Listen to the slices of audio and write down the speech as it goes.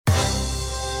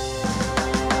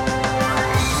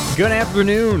Good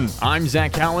afternoon. I'm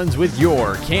Zach Collins with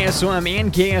your KSOM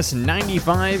and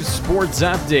KS95 Sports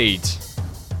Update.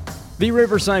 The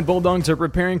Riverside Bulldogs are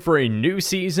preparing for a new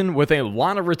season with a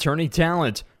lot of returning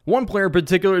talent. One player in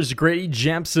particular is Grady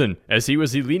Jepson, as he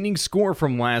was the leading scorer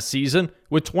from last season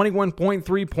with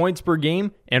 21.3 points per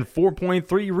game and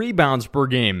 4.3 rebounds per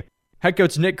game. Head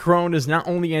coach Nick Crone is not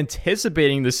only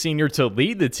anticipating the senior to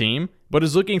lead the team, but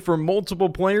is looking for multiple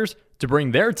players to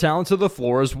bring their talent to the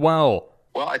floor as well.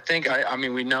 Well, I think,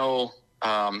 we know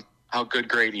how good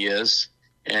Grady is,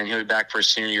 and he'll be back for his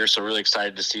senior year, so really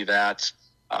excited to see that.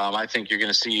 I think you're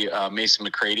going to see Mason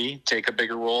McCready take a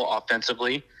bigger role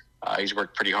offensively. He's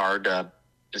worked pretty hard,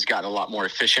 has gotten a lot more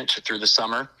efficient through the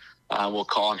summer. We'll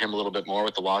call on him a little bit more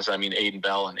with the loss. Aiden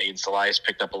Bell and Aiden Salias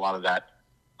picked up a lot of that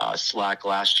slack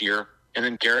last year. And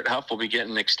then Garrett Huff will be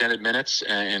getting extended minutes,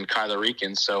 and Kyler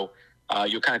Reekins. So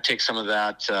you'll kind of take some of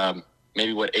that,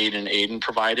 maybe what Aiden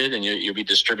provided, and you'll be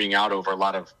distributing out over a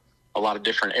lot of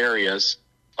different areas,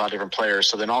 a lot of different players.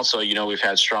 So then also, we've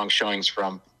had strong showings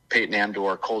from Peyton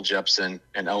Amdor, Cole Jepson,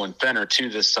 and Owen Fenner too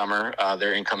this summer.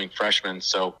 They're incoming freshmen,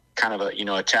 so kind of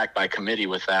a attack by committee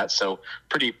with that. So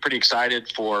pretty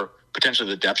excited for potentially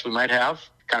the depth we might have.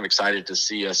 Kind of excited to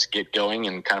see us get going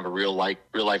in kind of a real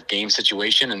life game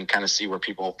situation and kind of see where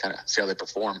people kind of see how they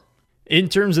perform. In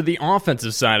terms of the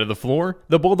offensive side of the floor,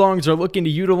 the Bulldogs are looking to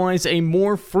utilize a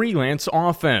more freelance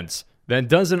offense. That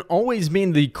doesn't always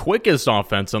mean the quickest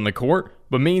offense on the court,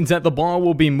 but means that the ball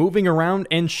will be moving around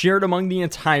and shared among the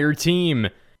entire team.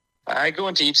 I go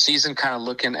into each season kind of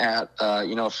looking at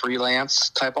a freelance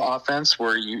type of offense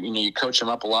where you coach them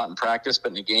up a lot in practice, but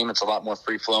in the game it's a lot more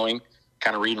free flowing,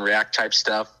 kind of read and react type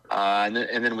stuff. And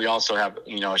then we also have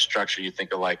a structure you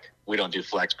think of, like we don't do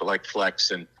flex, but like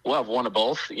flex, and we'll have one of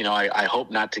both. I hope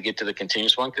not to get to the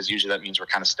continuous one because usually that means we're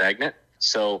kind of stagnant.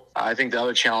 So I think the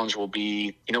other challenge will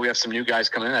be, we have some new guys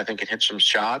coming in. I think can hit some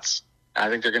shots. I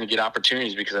think they're going to get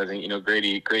opportunities because I think,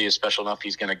 Grady is special enough.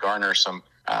 He's going to garner some,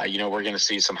 we're going to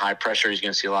see some high pressure. He's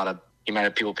going to see he might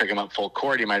have people pick him up full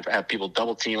court. He might have people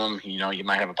double team him. You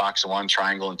might have a box of one,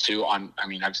 triangle and two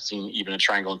I've seen even a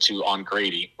triangle and two on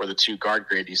Grady or the two guard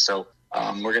Grady. So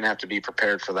we're going to have to be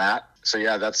prepared for that. So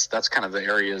yeah, that's kind of the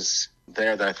areas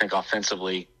there that I think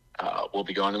offensively we'll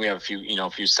be going. And we have a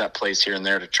few set plays here and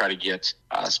there to try to get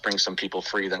spring some people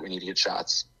free that we need to get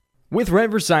shots. With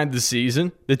Riverside this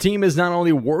season, the team is not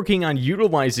only working on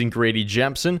utilizing Grady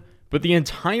Jepson, but the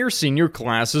entire senior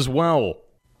class as well.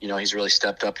 He's really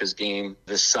stepped up his game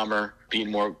this summer.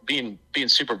 Being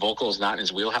super vocal is not in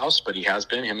his wheelhouse, but he has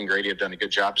been. Him and Grady have done a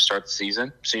good job to start the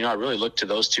season. So, I really look to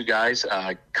those two guys.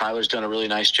 Kyler's done a really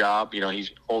nice job. He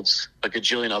holds a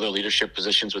gajillion other leadership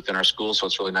positions within our school, so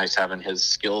it's really nice having his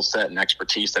skill set and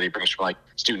expertise that he brings from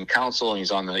student council. And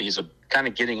he's kind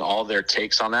of getting all their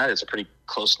takes on that. It's a pretty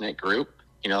close-knit group,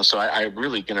 so I'm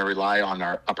really going to rely on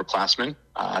our upperclassmen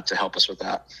to help us with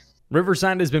that.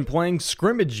 Riverside has been playing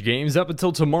scrimmage games up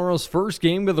until tomorrow's first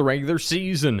game of the regular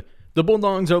season. The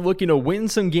Bulldogs are looking to win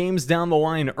some games down the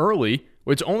line early,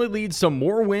 which only leads to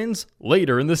more wins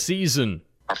later in the season.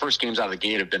 Our first games out of the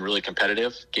gate have been really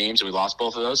competitive games, and we lost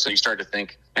both of those. So you start to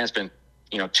think, man, it's been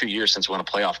 2 years since we won a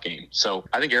playoff game. So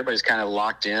I think everybody's kind of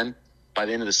locked in. By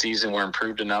the end of the season, we're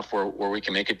improved enough where we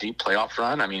can make a deep playoff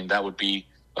run. That would be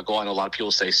a goal. I know a lot of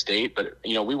people say state, but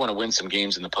we want to win some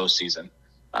games in the postseason.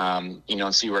 And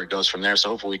see where it goes from there. So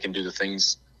hopefully we can do the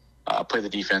things, play the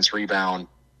defense, rebound,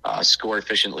 score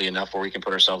efficiently enough where we can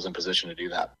put ourselves in position to do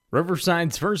that.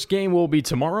 Riverside's first game will be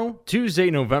tomorrow,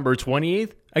 Tuesday, November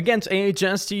 28th, against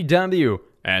AHSTW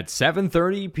at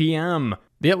 7:30 p.m.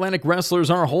 The Atlantic Wrestlers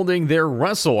are holding their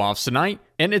wrestle-offs tonight,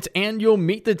 and it's annual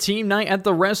Meet the Team night at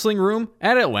the Wrestling Room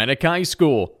at Atlantic High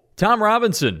School. Tom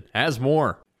Robinson has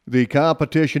more. The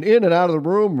competition in and out of the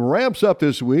room ramps up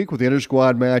this week with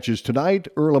inter-squad matches tonight,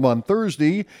 Earlham on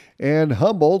Thursday, and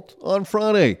Humboldt on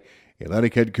Friday.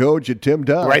 Atlantic head coach Tim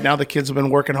Duff. Right now the kids have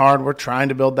been working hard. We're trying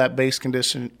to build that base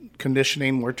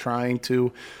conditioning. We're trying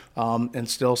to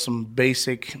instill some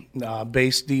basic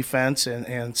base defense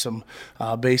and some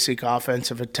basic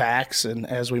offensive attacks. And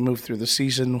as we move through the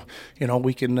season,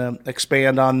 we can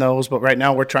expand on those. But right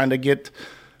now we're trying to get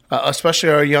especially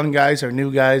our young guys, our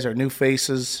new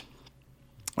faces,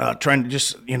 trying to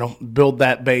just, build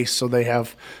that base so they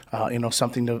have,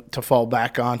 something to fall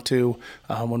back onto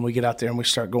when we get out there and we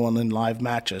start going in live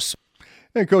matches.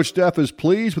 And Coach Duff is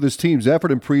pleased with his team's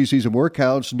effort in preseason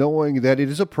workouts, knowing that it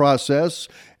is a process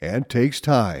and takes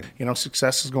time.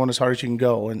 Success is going as hard as you can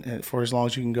go and for as long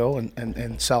as you can go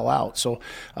and sell out. So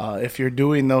if you're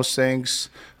doing those things,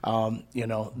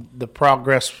 the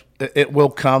progress, it will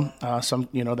come.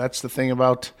 That's the thing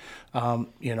about,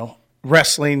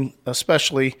 wrestling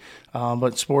especially,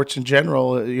 but sports in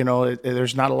general,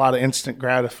 there's not a lot of instant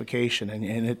gratification,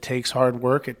 and it takes hard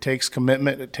work, it takes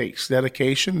commitment, it takes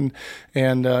dedication,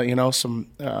 and some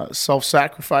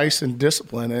self-sacrifice and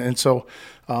discipline. And so,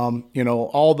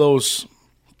 all those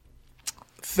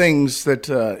things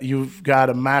that you've got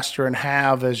to master and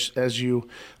have as you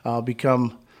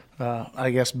become,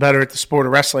 better at the sport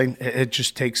of wrestling, it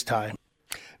just takes time.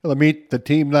 The Meet the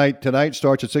Team night tonight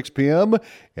starts at 6 p.m.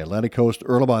 Atlantic Coast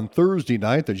Earlham on Thursday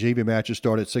night. The JV matches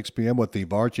start at 6 p.m. with the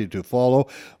varsity to follow.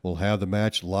 We'll have the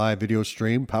match live video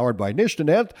stream powered by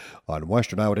Nishtanet on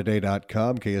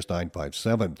WesternIowaToday.com,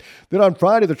 KS957. Then on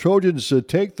Friday, the Trojans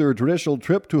take their traditional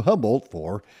trip to Humboldt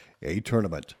for a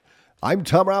tournament. I'm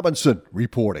Tom Robinson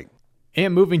reporting.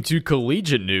 And moving to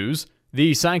collegiate news,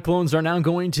 the Cyclones are now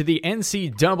going to the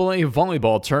NCAA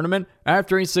volleyball tournament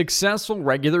after a successful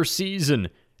regular season.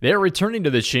 They are returning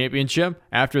to the championship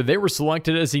after they were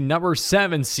selected as the number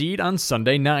 7 seed on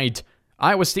Sunday night.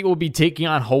 Iowa State will be taking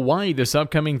on Hawaii this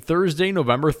upcoming Thursday,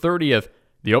 November 30th.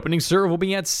 The opening serve will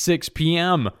be at 6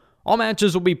 p.m. All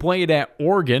matches will be played at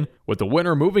Oregon, with the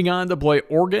winner moving on to play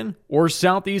Oregon or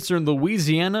Southeastern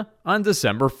Louisiana on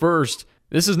December 1st.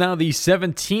 This is now the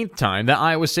 17th time that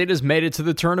Iowa State has made it to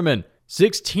the tournament,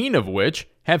 16 of which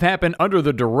have happened under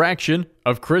the direction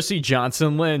of Chrissy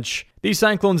Johnson Lynch. The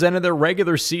Cyclones ended their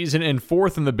regular season in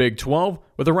 4th in the Big 12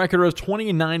 with a record of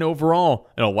 20-9 overall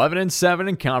and 11-7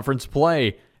 in conference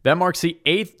play. That marks the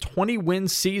 8th 20-win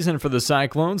season for the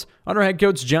Cyclones under head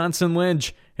coach Johnson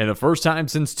Lynch, and the first time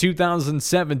since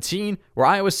 2017 where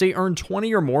Iowa State earned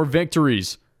 20 or more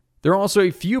victories. There are also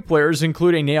a few players,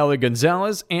 including Nayeli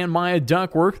Gonzalez and Maya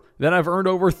Duckworth, that have earned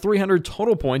over 300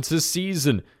 total points this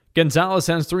season. Gonzalez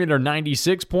has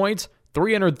 396 points,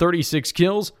 336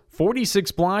 kills,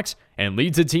 46 blocks, and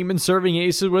leads the team in serving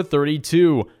aces with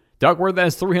 32. Duckworth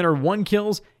has 301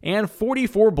 kills and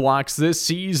 44 blocks this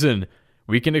season.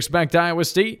 We can expect Iowa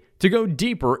State to go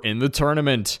deeper in the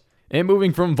tournament. And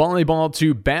moving from volleyball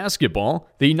to basketball,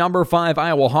 the number 5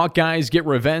 Iowa Hawkeyes get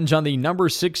revenge on the number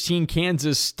 16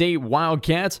 Kansas State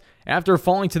Wildcats after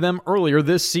falling to them earlier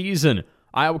this season.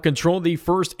 Iowa controlled the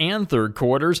first and third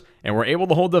quarters and were able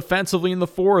to hold defensively in the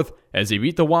fourth as they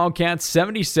beat the Wildcats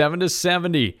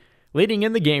 77-70. Leading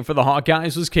in the game for the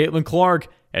Hawkeyes was Caitlin Clark,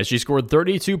 as she scored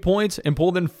 32 points and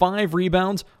pulled in 5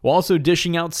 rebounds while also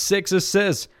dishing out 6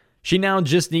 assists. She now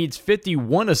just needs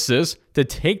 51 assists to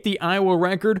take the Iowa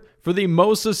record for the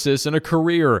most assists in a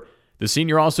career. The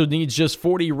senior also needs just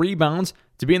 40 rebounds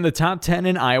to be in the top 10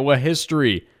 in Iowa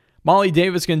history. Molly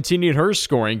Davis continued her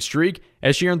scoring streak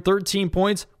as she earned 13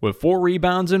 points with 4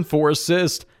 rebounds and 4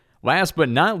 assists. Last but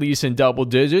not least in double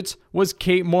digits was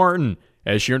Kate Martin,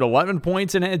 as she earned 11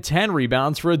 points and had 10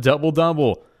 rebounds for a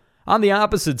double-double. On the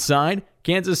opposite side,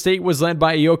 Kansas State was led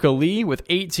by Ayoka Lee with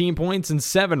 18 points and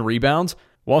 7 rebounds,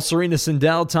 while Serena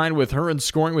Sindel tied with her in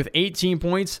scoring with 18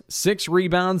 points, 6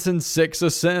 rebounds, and 6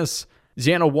 assists.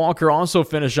 Xana Walker also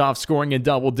finished off scoring in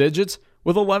double digits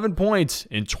with 11 points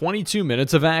in 22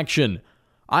 minutes of action.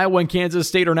 Iowa and Kansas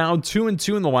State are now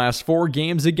 2-2 in the last 4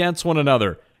 games against one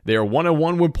another. They are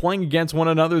 1-1 when playing against one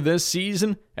another this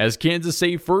season, as Kansas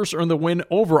State first earned the win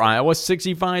over Iowa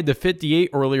 65-58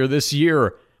 earlier this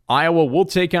year. Iowa will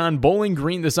take on Bowling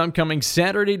Green this upcoming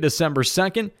Saturday, December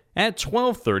 2nd at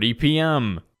 12:30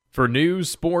 p.m. For news,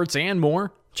 sports, and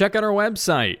more, check out our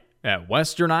website at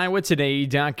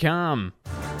WesternIowaToday.com.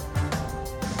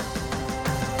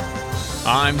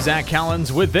 I'm Zach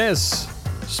Collins with this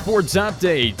Sports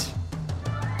Update.